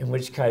 in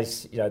which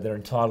case their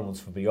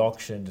entitlements will be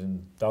auctioned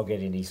and they'll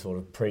get any sort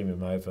of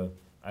premium over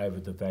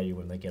the value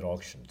when they get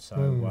auctioned. So,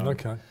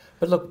 okay.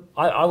 But look,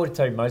 I would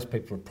tell you most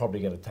people are probably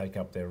going to take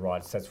up their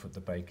rights. That's what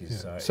the bank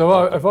is.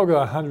 So if I've got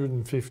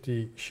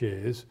 150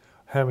 shares,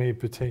 how many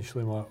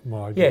potentially might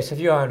I get? Yes, if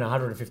you own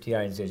 150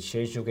 ANZ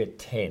shares, you'll get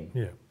 10.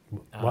 Yeah.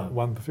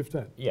 1 for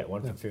 15. Yeah,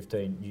 1 for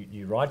 15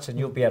 new rights, and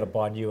you'll be able to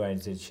buy new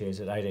ANZ shares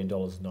at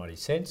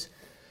 $18.90.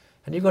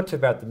 And you've got to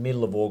about the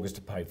middle of August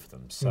to pay for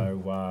them.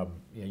 So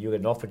you'll get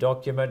an offer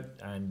document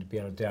and be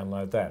able to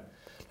download that.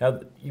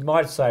 Now, you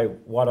might say,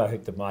 why do I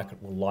think the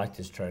market will like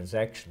this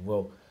transaction?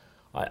 Well,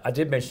 I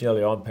did mention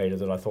earlier on, Peter,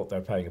 that I thought they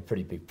were paying a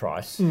pretty big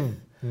price.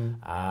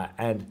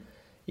 And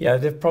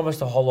they've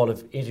promised a whole lot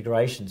of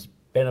integration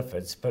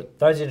benefits, but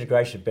those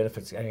integration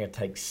benefits are going to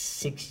take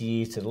 6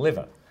 years to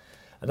deliver.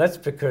 And that's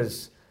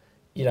because,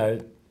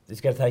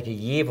 it's going to take a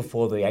year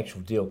before the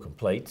actual deal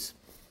completes.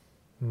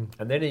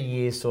 And then a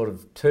year sort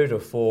of 2 to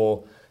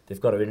 4,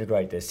 they've got to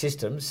integrate their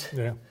systems.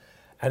 Yeah.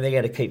 And they're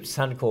going to keep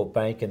Suncorp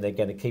Bank, and they're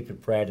going to keep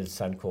it branded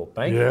Suncorp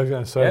Bank. Yeah, I was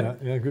going to say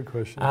that. Yeah, good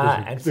question.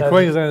 And the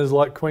Queenslanders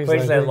like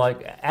Queensland.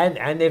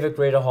 And they've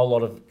agreed a whole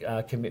lot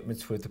of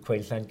commitments with the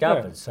Queensland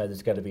government. So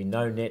there's going to be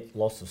no net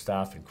loss of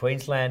staff in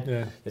Queensland.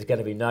 Yeah. There's going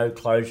to be no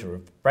closure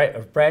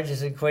of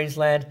branches in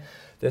Queensland.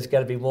 There's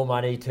going to be more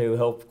money to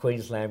help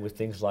Queensland with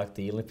things like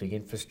the Olympic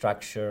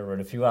infrastructure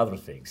and a few other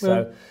things.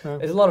 So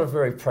there's a lot of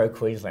very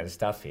pro-Queensland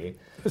stuff here.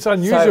 It's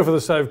unusual for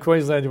the state of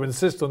Queensland to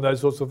insist on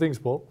those sorts of things,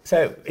 Paul.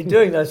 So in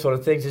doing those sort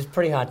of things, it's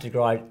pretty hard to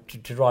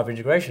drive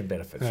integration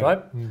benefits,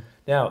 right?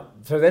 Now,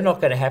 so they're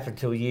not going to happen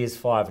until years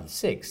 5 and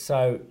 6.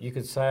 So you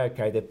could say,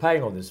 okay, they're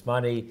paying all this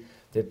money,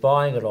 they're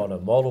buying it on a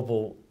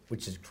multiple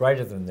which is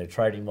greater than their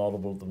trading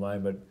multiple at the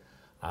moment.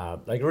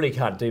 They really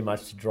can't do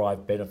much to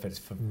drive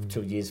benefits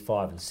till years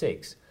 5 and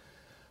 6.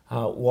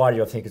 Why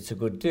do I think it's a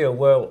good deal?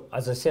 Well,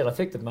 as I said, I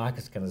think the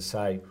market's going to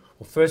say,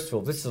 well, first of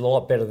all, this is a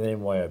lot better than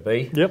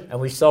MYOB, Yep. and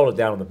we sold it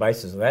down on the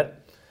basis of that.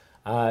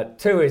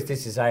 2 is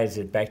this is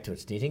ANZ back to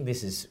its knitting.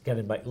 This is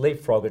going to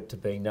leapfrog it to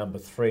being number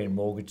 3 in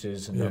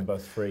mortgages and number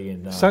 3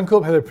 in...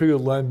 Suncorp had a pretty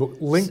good loan book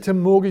linked to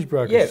mortgage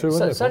brokers. Yeah, too,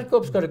 so wasn't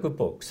Suncorp's got a good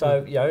book.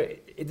 So,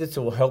 this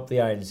will help the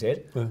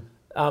ANZ.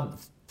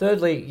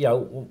 Thirdly,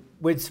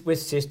 with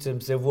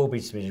systems, there will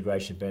be some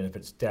integration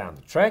benefits down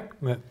the track.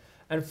 Yeah.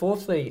 And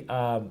fourthly,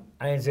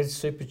 ANZ's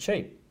super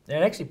cheap. They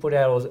actually put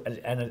out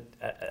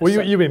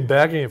You've been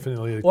bagging it for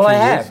nearly 2 Well, I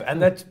years. have,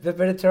 and they've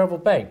been a terrible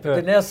bank. But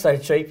they're now so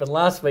cheap, and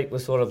last week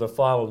was sort of the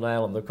final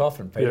nail in the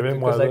coffin, Peter,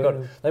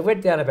 because they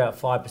went down about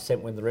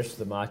 5% when the rest of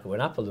the market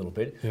went up a little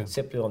bit,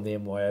 simply on the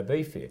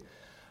MYOB fear.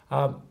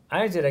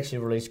 ANZ actually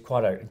released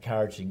quite an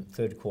encouraging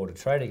third quarter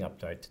trading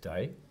update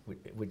today,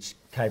 which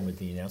came with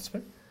the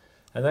announcement.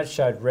 And that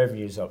showed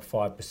revenues up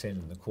 5%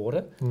 in the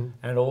quarter.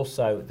 And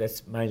also,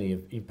 that's mainly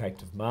an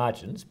impact of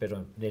margins,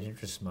 better net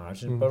interest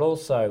margin, but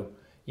also,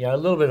 a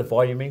little bit of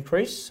volume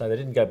increase. So they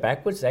didn't go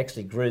backwards. They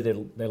actually grew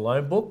their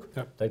loan book.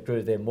 Yep. They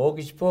grew their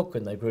mortgage book,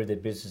 and they grew their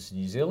business in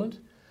New Zealand.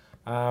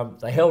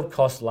 They held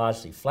costs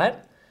largely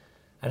flat.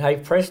 And hey,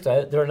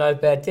 presto, there are no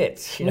bad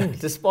debts.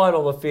 Despite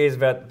all the fears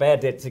about bad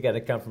debts are going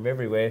to come from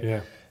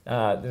everywhere.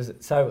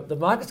 So the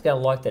market's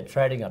going to like that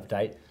trading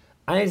update.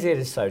 ANZ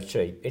is so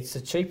cheap. It's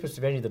the cheapest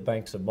of any of the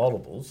banks and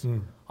modables.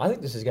 I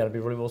think this is going to be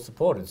really well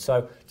supported.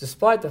 So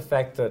despite the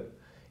fact that,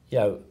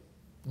 the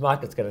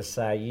market's going to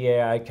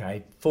say,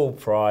 okay, full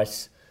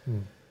price,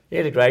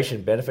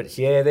 integration benefits,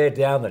 they're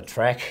down the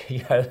track,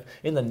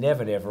 in the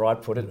never,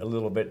 I'd put it a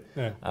little bit.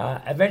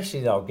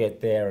 Eventually they'll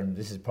get there, and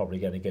this is probably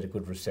going to get a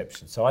good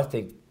reception. So I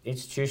think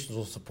institutions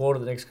will support it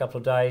the next couple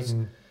of days,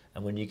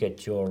 and when you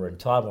get your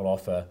entitlement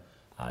offer,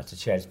 it's a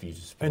chance for you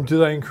to support. And do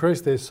they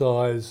increase their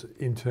size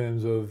in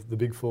terms of the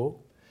big four?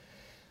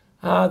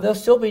 They'll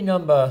still be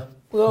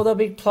they'll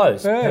be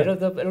close, Peter.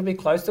 It'll be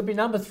close. They'll be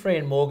number 3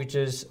 in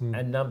mortgages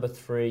and number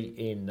 3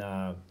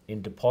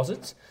 in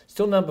deposits.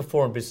 Still number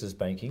 4 in business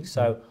banking.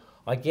 So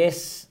I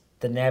guess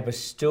the NAB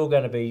is still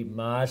going to be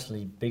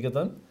marginally bigger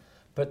than,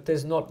 but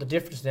there's not. The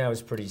difference now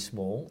is pretty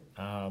small,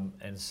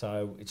 and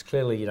so it's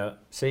clearly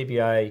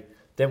CBA,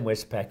 then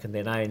Westpac, and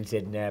then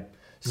ANZ NAB.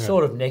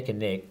 Sort of neck and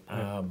neck,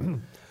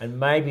 and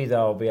maybe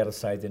they'll be able to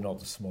say they're not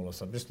the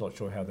smallest. I'm just not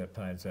sure how that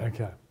pans out.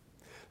 Okay.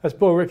 That's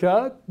Paul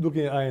Rickard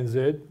looking at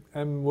ANZ,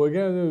 and we're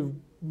going to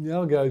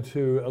now go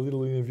to a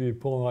little interview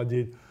Paul and I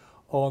did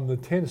on the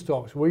 10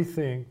 stocks we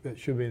think that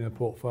should be in a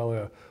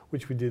portfolio,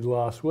 which we did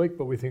last week,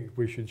 but we think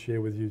we should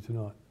share with you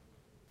tonight.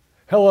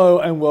 Hello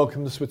and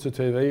welcome to Switzer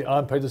TV.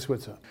 I'm Peter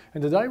Switzer,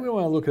 and today we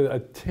want to look at a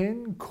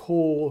 10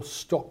 core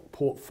stock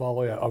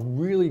portfolio of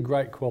really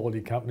great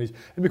quality companies.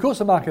 And because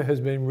the market has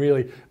been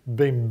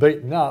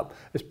beaten up,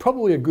 it's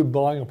probably a good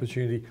buying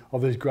opportunity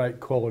of these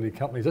great quality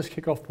companies. Let's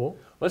kick off, Paul.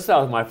 Let's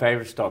start with my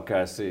favourite stock,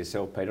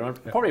 CSL, Peter.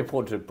 And probably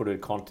important to put it in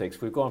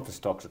context. We've gone for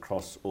stocks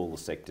across all the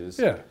sectors.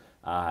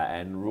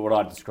 And what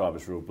I describe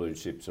as real blue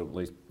chips, or at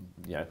least,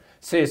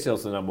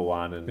 CSL's the number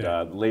one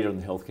and leader in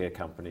the healthcare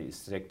company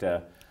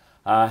sector.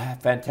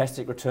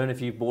 Fantastic return if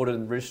you bought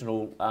an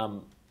original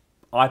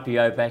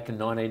IPO back in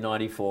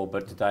 1994,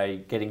 but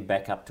today getting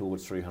back up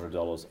towards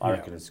 $300. I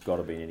reckon it's got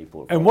to be in any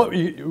portfolio.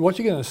 And what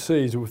you're going to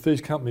see is with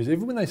these companies,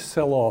 even when they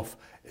sell off,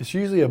 it's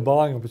usually a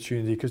buying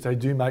opportunity because they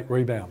do make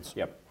rebounds.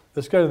 Yep.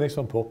 Let's go to the next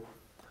one, Paul.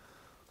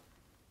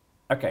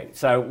 Okay,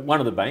 so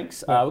one of the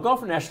banks. We've gone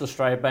for National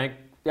Australia Bank.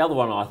 The other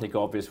one, I think,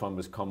 obvious one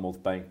was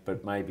Commonwealth Bank,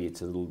 but maybe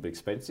it's a little bit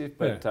expensive.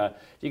 But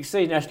you can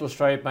see National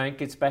Australia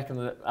Bank, it's back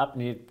up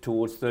near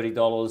towards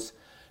 $30.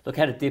 Look,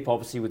 had a dip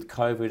obviously with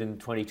COVID in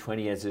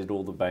 2020, as did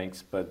all the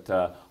banks. But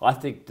I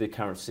think the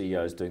current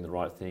CEO is doing the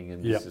right thing,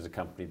 and this is a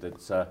company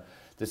that's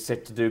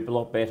set to do a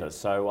lot better.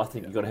 So I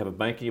think you've got to have a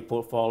bank in your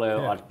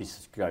portfolio. I'd be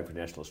going for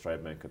National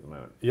Australia Bank at the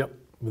moment. Yep,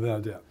 without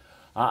a doubt.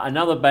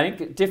 Another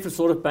bank, different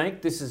sort of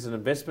bank. This is an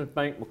investment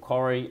bank,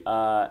 Macquarie.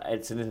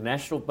 It's an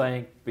international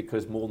bank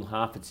because more than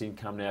half its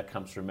income now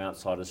comes from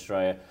outside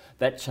Australia.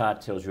 That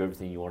chart tells you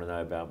everything you want to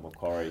know about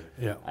Macquarie.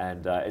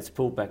 And it's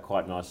pulled back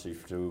quite nicely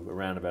to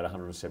around about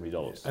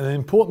 $170. And an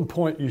important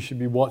point you should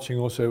be watching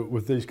also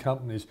with these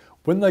companies,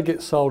 when they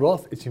get sold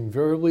off, it's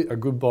invariably a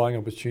good buying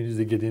opportunity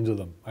to get into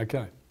them.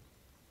 Okay.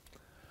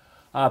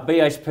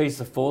 BHP is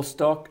the fourth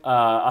stock.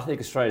 I think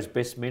Australia's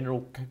best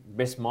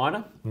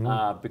miner,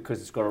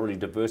 because it's got a really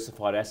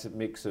diversified asset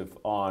mix of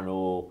iron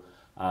ore,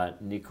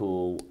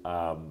 nickel,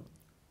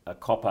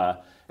 copper,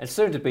 and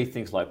soon to be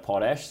things like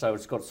potash. So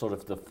it's got sort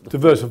of the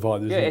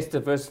diversified. Isn't it? It's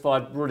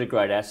diversified, really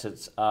great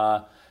assets,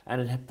 and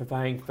it's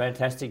paying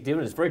fantastic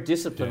dividends. Very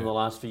disciplined in the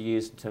last few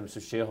years in terms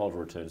of shareholder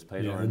returns,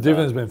 Peter. Yeah, the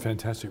dividends have been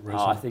fantastic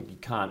recently. I think you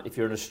can't, if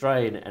you're an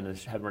Australian and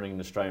running an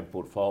Australian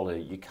portfolio,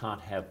 you can't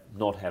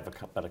not have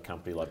a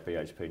company like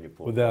BHP in your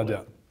portfolio.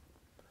 Without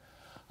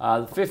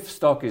doubt. The fifth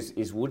stock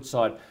is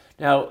Woodside.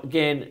 Now,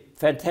 again,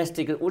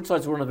 fantastic.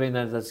 Woodside's one of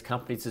those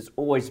companies that's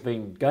always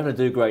been going to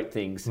do great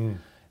things.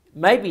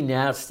 maybe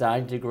now it's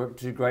starting to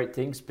do great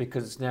things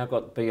because it's now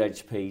got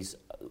BHP's,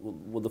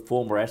 well, the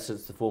former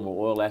assets, the former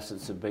oil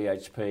assets of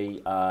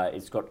BHP.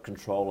 It's got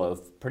control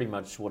of pretty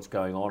much what's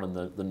going on in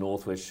the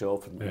Northwest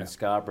Shelf and the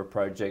Scarborough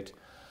project.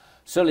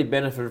 Certainly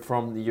benefited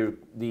from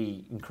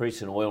the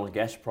increase in oil and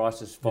gas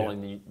prices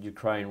following the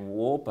Ukraine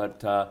war,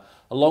 but a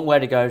long way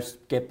to go to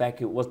get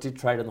back. It did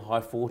trade in the high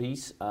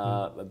 40s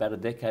about a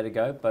decade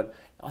ago, but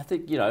I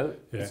think,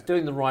 it's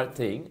doing the right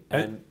thing.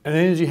 And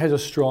energy has a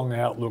strong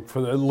outlook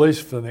for at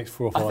least for the next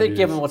 4 or 5 years. I think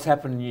given what's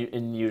happened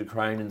in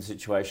Ukraine and the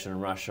situation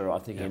in Russia, I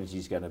think energy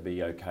is going to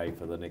be okay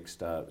for the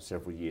next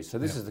several years. So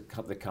this is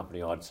the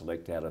company I'd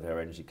select out of our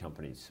energy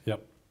companies.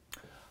 Yep.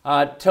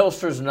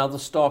 Telstra is another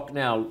stock.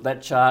 Now,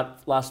 that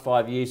chart, last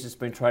 5 years, it's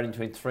been trading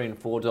between $3 and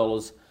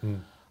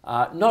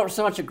 $4. Not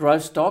so much a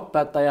growth stock,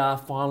 but they are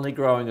finally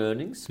growing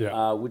earnings,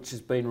 which has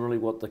been really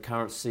what the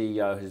current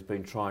CEO has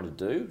been trying to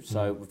do.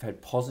 So we've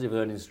had positive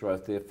earnings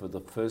growth there for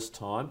the first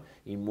time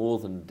in more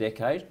than a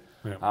decade.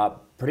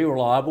 Pretty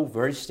reliable,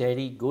 very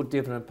steady, good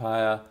dividend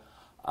payer,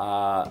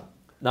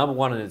 number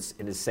one in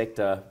its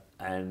sector.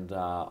 And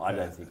I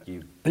don't think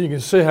you can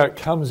see how it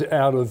comes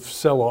out of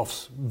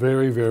sell-offs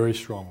very, very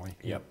strongly.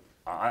 Yep.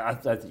 I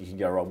don't think you can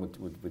go wrong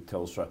with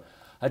Telstra.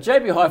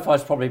 JB Hi-Fi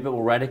is probably a bit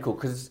more radical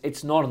because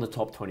it's not in the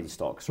top 20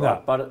 stocks, right?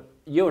 No. But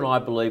you and I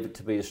believe it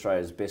to be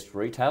Australia's best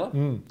retailer.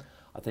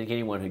 I think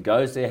anyone who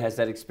goes there has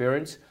that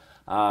experience.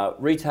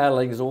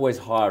 Retailing is always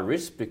higher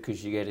risk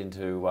because you get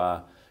into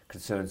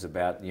concerns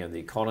about the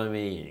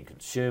economy and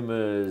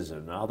consumers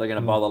and are they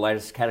going to buy the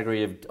latest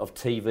category of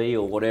TV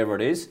or whatever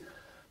it is.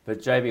 But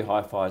JB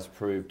Hi-Fi has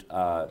proved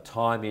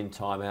time in,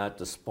 time out,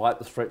 despite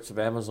the threats of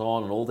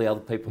Amazon and all the other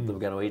people that were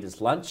going to eat its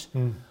lunch,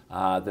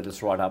 that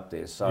it's right up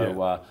there.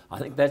 So I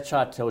think that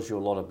chart tells you a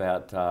lot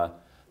about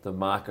the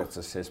market's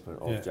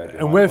assessment of JB Hi-Fi.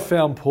 And we've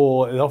found,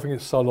 Paul, it often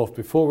gets sold off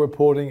before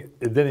reporting,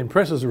 it then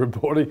impresses the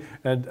reporting,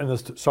 and the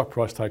stock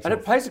price takes off. And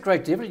it pays a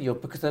great dividend yield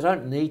because they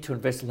don't need to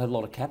invest a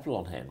lot of capital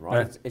on hand,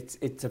 right? Yeah.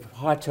 It's a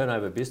high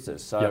turnover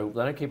business, so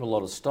they don't keep a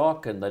lot of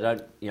stock, and they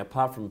don't,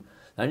 apart from...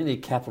 They only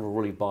need capital to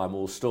really buy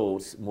more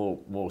stores,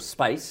 more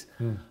space.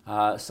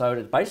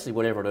 So basically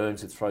whatever it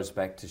earns, it throws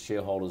back to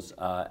shareholders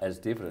as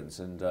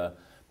dividends and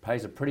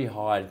pays a pretty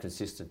high and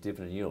consistent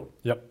dividend yield.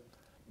 Yep.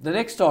 The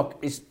next stock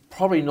is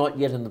probably not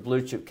yet in the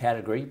blue chip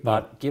category,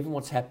 but given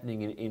what's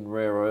happening in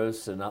rare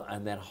earths and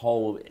that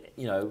whole,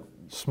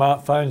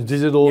 smartphones,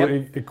 digital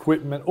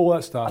equipment, all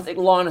that stuff. I think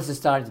Lynas is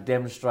starting to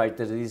demonstrate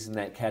that it is in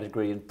that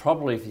category, and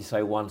probably if you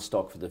say one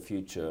stock for the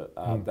future,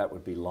 that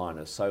would be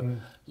Lynas. So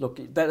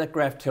look, that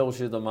graph tells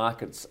you the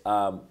market's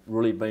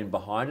really been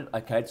behind it.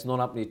 Okay, it's not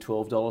up near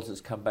 $12,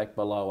 it's come back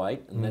below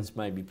 $8, and that's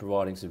maybe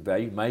providing some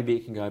value. Maybe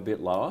it can go a bit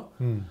lower.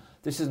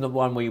 This is the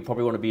one where you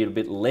probably want to be a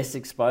bit less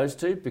exposed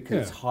to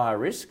because it's higher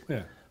risk.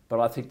 But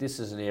I think this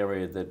is an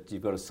area that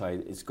you've got to say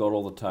it's got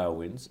all the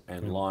tailwinds,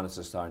 and Lynas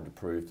is starting to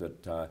prove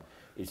that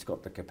it's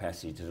got the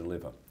capacity to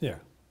deliver.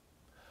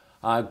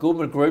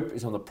 Goodman Group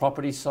is on the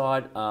property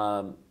side.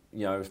 A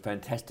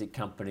fantastic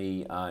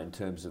company in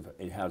terms of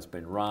how it's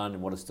been run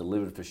and what it's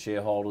delivered for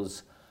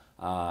shareholders.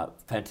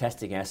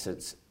 Fantastic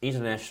assets,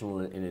 international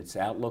in its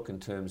outlook in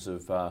terms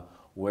of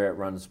where it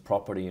runs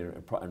property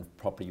and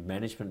property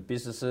management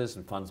businesses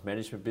and funds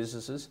management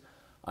businesses.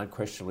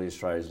 Unquestionably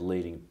Australia's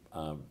leading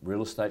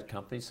real estate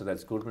company, so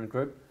that's Goodman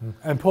Group.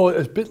 And Paul,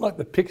 it's a bit like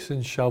the picks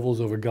and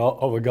shovels of a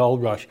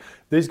gold rush.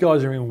 These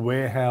guys are in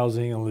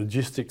warehousing and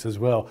logistics as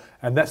well,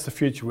 and that's the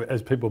future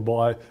as people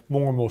buy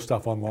more and more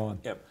stuff online.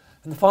 Yep.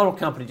 And the final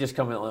company just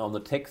coming on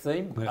the tech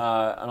theme, and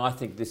I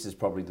think this is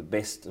probably the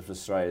best of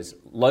Australia's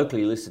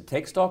locally listed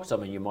tech stocks. I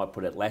mean, you might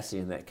put Atlassian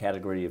in that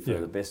category of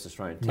the best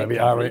Australian tech company.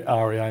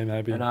 REA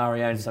maybe. And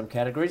REA in some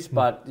categories,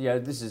 but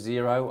this is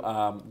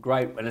Xero.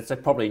 Great, and it's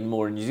probably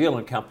more a New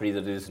Zealand company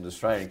than it is an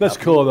Australian company. Let's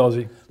call it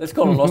Aussie. Let's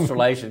call it an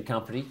Australasian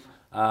company.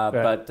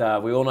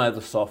 But we all know the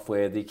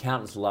software. The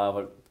accountants love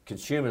it.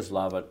 Consumers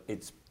love it.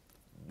 It's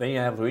being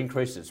able to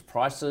increase its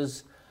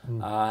prices.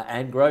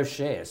 And grow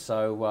shares.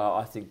 So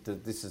I think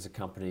that this is a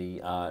company,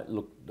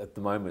 look, at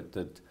the moment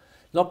that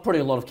not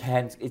putting a lot of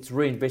hands, it's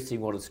reinvesting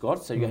what it's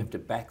got. So you have to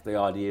back the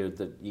idea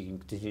that you can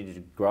continue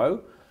to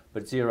grow.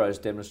 But Xero's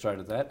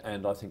demonstrated that,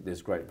 and I think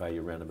there's great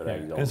value around about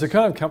 $80. And it's the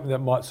kind of company that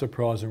might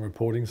surprise in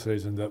reporting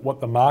season, that what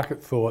the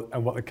market thought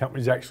and what the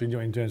company's actually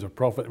doing in terms of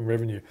profit and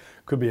revenue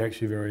could be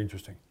actually very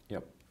interesting.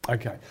 Yep.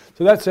 Okay,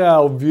 so that's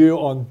our view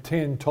on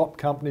 10 top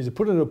companies to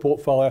put in a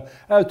portfolio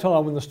at a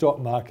time when the stock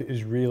market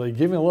is really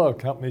giving a lot of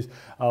companies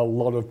a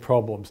lot of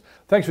problems.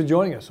 Thanks for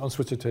joining us on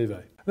Switzer TV.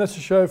 And that's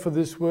the show for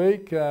this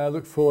week.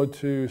 Look forward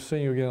to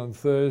seeing you again on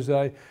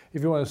Thursday.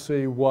 If you want to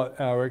see what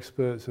our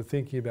experts are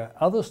thinking about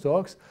other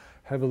stocks,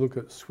 have a look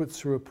at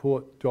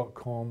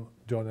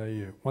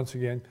switzerreport.com.au. Once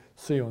again,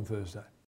 see you on Thursday.